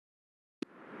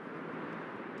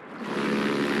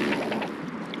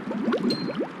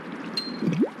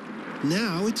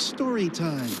Now it's story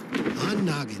time on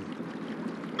Noggin.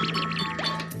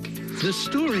 The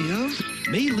story of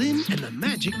Lien and the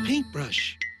magic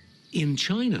paintbrush. In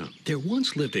China, there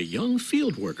once lived a young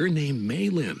field worker named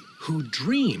Lien who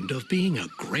dreamed of being a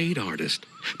great artist.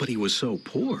 But he was so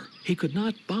poor, he could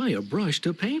not buy a brush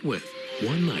to paint with.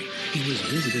 One night, he was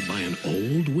visited by an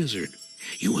old wizard.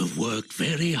 "You have worked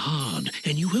very hard,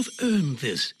 and you have earned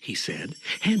this," he said,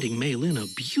 handing Lien a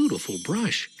beautiful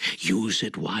brush. "Use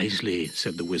it wisely,"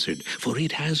 said the wizard, "for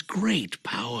it has great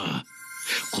power."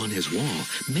 On his wall,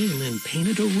 Lien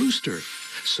painted a rooster.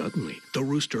 Suddenly, the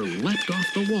rooster leapt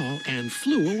off the wall and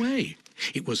flew away.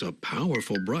 It was a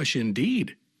powerful brush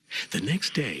indeed. The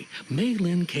next day,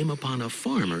 Lien came upon a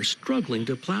farmer struggling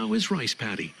to plow his rice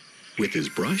paddy. With his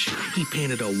brush, he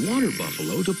painted a water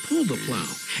buffalo to pull the plow,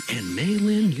 and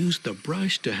Lien used the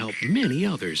brush to help many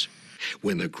others.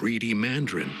 When the greedy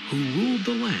mandarin, who ruled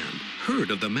the land,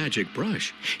 heard of the magic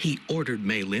brush, he ordered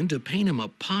Lien to paint him a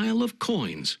pile of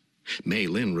coins.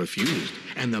 Lien refused,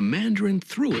 and the mandarin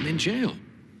threw him in jail.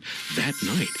 That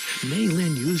night,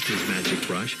 Lien used his magic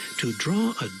brush to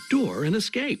draw a door and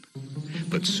escape.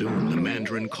 But soon the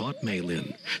mandarin caught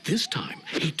Lien. This time,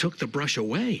 he took the brush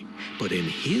away, but in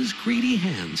his greedy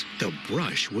hands, the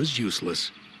brush was useless.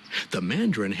 The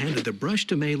mandarin handed the brush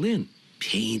to Lien.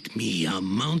 "Paint me a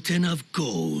mountain of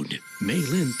gold."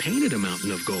 Lien painted a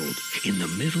mountain of gold in the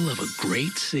middle of a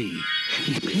great sea.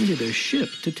 He painted a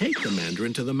ship to take the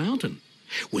mandarin to the mountain.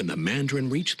 When the mandarin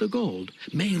reached the gold,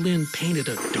 Lien painted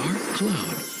a dark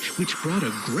cloud, which brought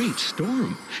a great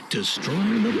storm,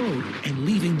 destroying the boat and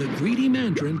leaving the greedy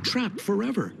mandarin trapped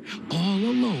forever, all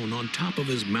alone on top of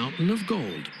his mountain of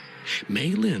gold.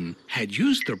 Lien had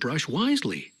used the brush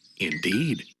wisely,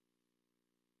 indeed.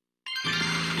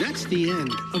 That's the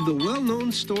end of the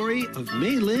well-known story of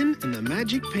Lien and the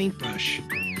magic paintbrush.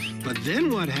 But then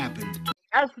what happened?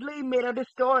 Ashley made up the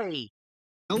story.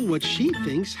 Tell what she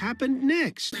thinks happened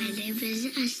next. My name is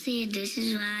Ashley, and this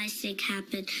is what I think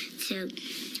happened to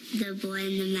the boy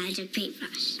and the magic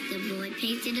paintbrush. The boy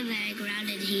painted a merry-go-round,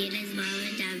 and he and his mom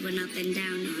and dad went up and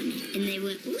down on it, and they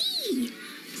went, wee!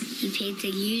 He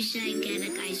painted huge,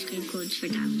 gigantic ice cream cones for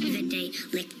them, and they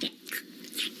licked it,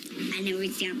 and it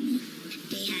was yummy.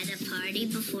 They had a party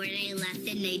before they left,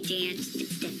 and they danced,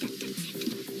 and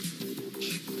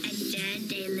then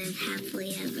they lived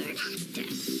happily ever after.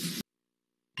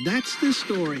 That's the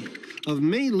story of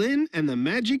Lien and the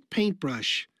magic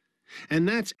paintbrush. And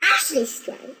that's Ashley's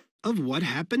story of what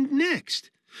happened next.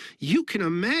 You can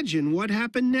imagine what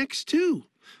happened next, too.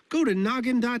 Go to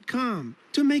Noggin.com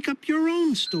to make up your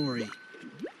own story.